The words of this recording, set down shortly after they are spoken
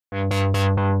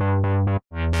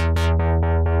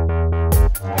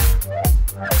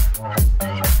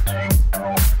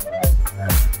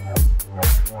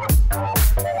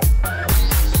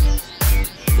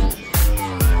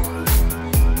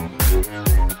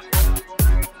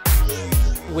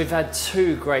We've had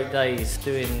 2 great days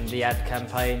doing the ad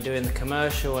campaign, doing the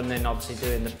commercial, and then obviously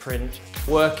doing the print.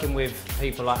 Working with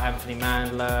people like Anthony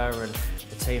Mandler and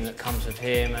the team that comes with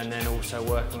him, and then also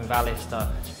working with Alistair.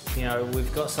 You know,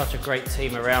 we've got such a great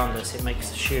team around us, it makes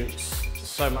the shoots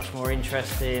so much more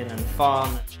interesting and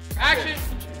fun. Action!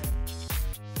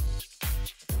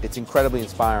 It's incredibly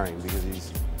inspiring because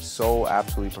he's so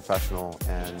absolutely professional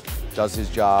and does his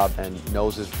job and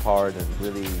knows his part and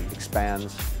really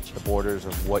expands the borders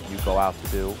of what you go out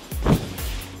to do.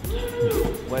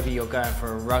 Whether you're going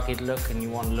for a rugged look and you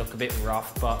want to look a bit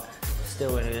rough but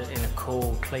still in a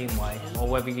cool, clean way, or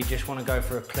whether you just want to go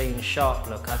for a clean, sharp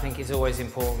look, I think it's always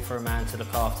important for a man to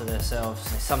look after themselves.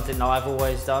 It's something that I've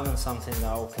always done and something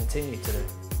that I will continue to do.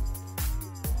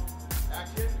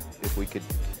 If we could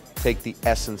take the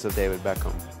essence of David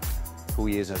Beckham, who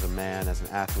he is as a man, as an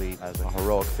athlete, as a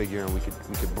heroic figure, and we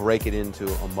could break it into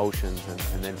emotions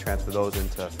and then transfer those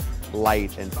into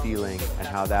light and feeling and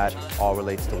how that all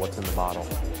relates to what's in the bottle.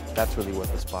 That's really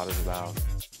what the spot is about.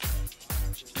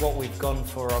 What we've gone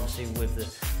for, obviously, with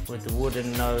the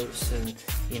wooden notes and,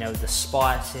 you know, the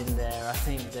spice in there, I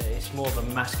think that it's more of a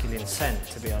masculine scent,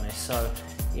 to be honest. So,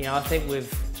 you know, I think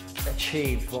we've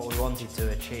achieved what we wanted to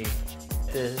achieve.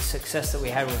 The success that we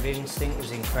had with Instinct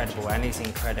was incredible, and is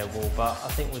incredible, but I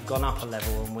think we've gone up a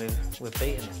level and we've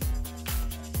beaten it.